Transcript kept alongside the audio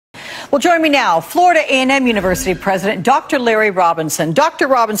Well, join me now, Florida A&M University President Dr. Larry Robinson. Dr.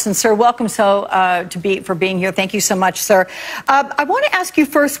 Robinson, sir, welcome for being here. Thank you so much, sir. I want to ask you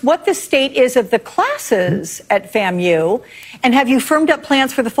first what the state is of the classes at FAMU, and have you firmed up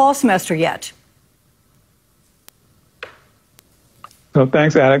plans for the fall semester yet? So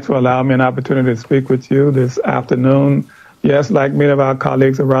thanks, Alex, for allowing me an opportunity to speak with you this afternoon. Yes, like many of our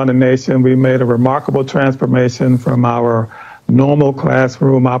colleagues around the nation, we made a remarkable transformation from our normal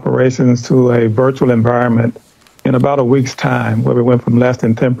classroom operations to a virtual environment in about a week's time, where we went from less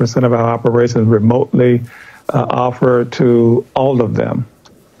than 10% of our operations remotely offered to all of them.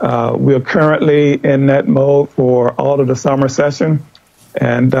 We are currently in that mode for all of the summer session,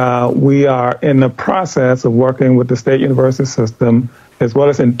 and we are in the process of working with the state university system as well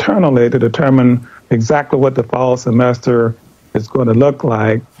as internally to determine exactly what the fall semester is going to look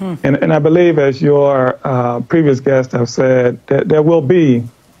like. And I believe, as your previous guests have said, that there will be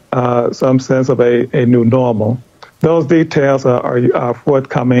some sense of a new normal. Those details are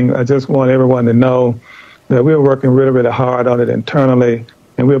forthcoming. I just want everyone to know that we're working really, really hard on it internally,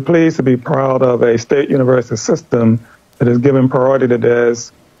 and we're pleased to be proud of a state university system that is giving priority to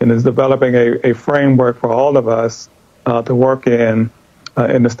this and is developing a framework for all of us to work in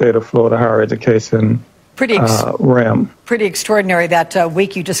the state of Florida higher education realm. Pretty extraordinary that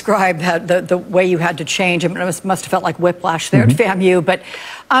week you described, the way you had to change. I mean, it must have felt like whiplash there at FAMU. But,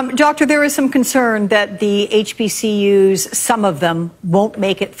 Doctor, there is some concern that the HBCUs, some of them, won't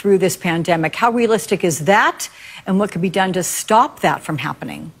make it through this pandemic. How realistic is that, and what could be done to stop that from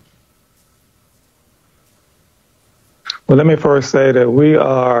happening? Well, let me first say that we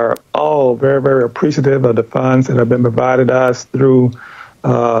are all very, very appreciative of the funds that have been provided us through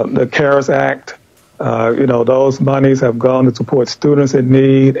the CARES Act. Those monies have gone to support students in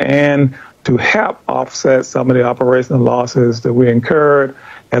need and to help offset some of the operational losses that we incurred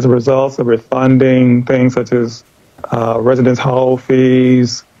as a result of refunding things such as residence hall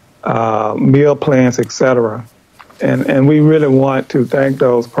fees, meal plans, etc. And we really want to thank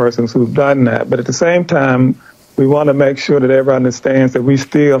those persons who've done that. But at the same time, we want to make sure that everyone understands that we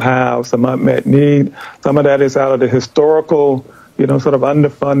still have some unmet need. Some of that is out of the historical sort of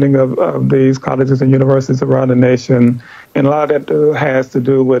underfunding of these colleges and universities around the nation. And a lot of that has to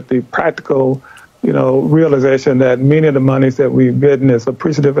do with the practical, realization that many of the monies that we've gotten, as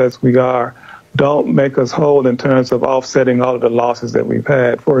appreciative as we are, don't make us whole in terms of offsetting all of the losses that we've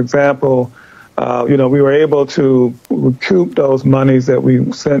had. For example, we were able to recoup those monies that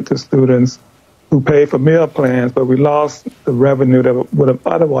we sent to students who paid for meal plans, but we lost the revenue that would have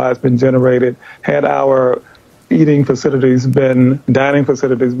otherwise been generated had our dining facilities been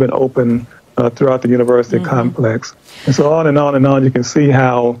open throughout the university complex. And so on and on and on, you can see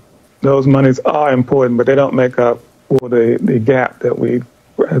how those monies are important, but they don't make up for the gap that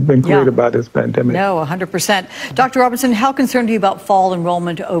have been created by this pandemic. No, 100%. Dr. Robinson, how concerned are you about fall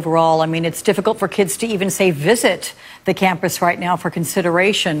enrollment overall? I mean, it's difficult for kids to even, say, visit the campus right now for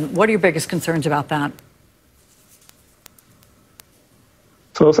consideration. What are your biggest concerns about that?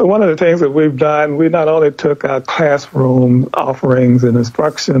 So one of the things that we've done, we not only took our classroom offerings and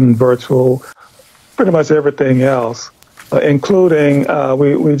instruction virtual, pretty much everything else, including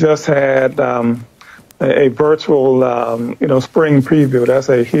we just had a virtual, spring preview. That's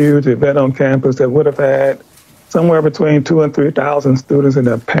a huge event on campus that would have had somewhere between 2,000 and 3,000 students and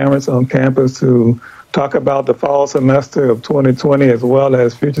their parents on campus to talk about the fall semester of 2020 as well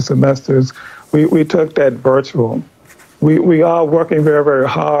as future semesters. We took that virtual. We are working very, very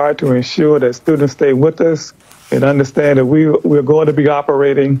hard to ensure that students stay with us and understand that we're going to be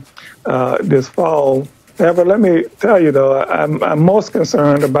operating this fall. However, let me tell you, though, I'm most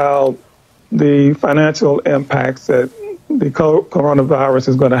concerned about the financial impacts that the coronavirus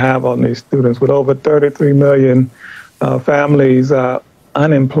is going to have on these students. With over 33 million families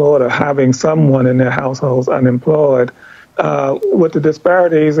unemployed or having someone in their households unemployed, with the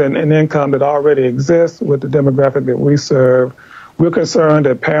disparities in income that already exist with the demographic that we serve, we're concerned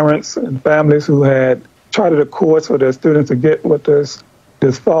that parents and families who had charted a course for their students to get with us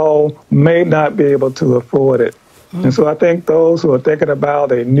this fall may not be able to afford it. And so I think those who are thinking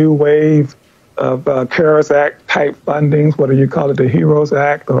about a new wave of CARES Act type fundings, whether you call it the HEROES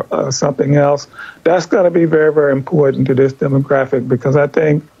Act or something else, that's going to be very, very important to this demographic, because I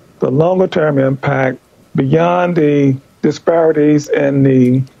think the longer term impact beyond the disparities in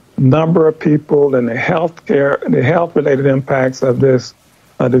the number of people and the health-related impacts of this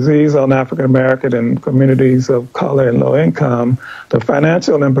disease on African American and communities of color and low income, the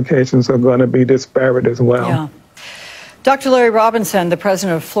financial implications are going to be disparate as well. Yeah. Dr. Larry Robinson, the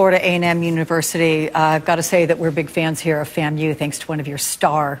president of Florida A&M University. I've got to say that we're big fans here of FAMU, thanks to one of your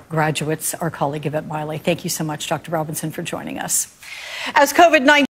star graduates, our colleague Yvette Miley. Thank you so much, Dr. Robinson, for joining us. As COVID-19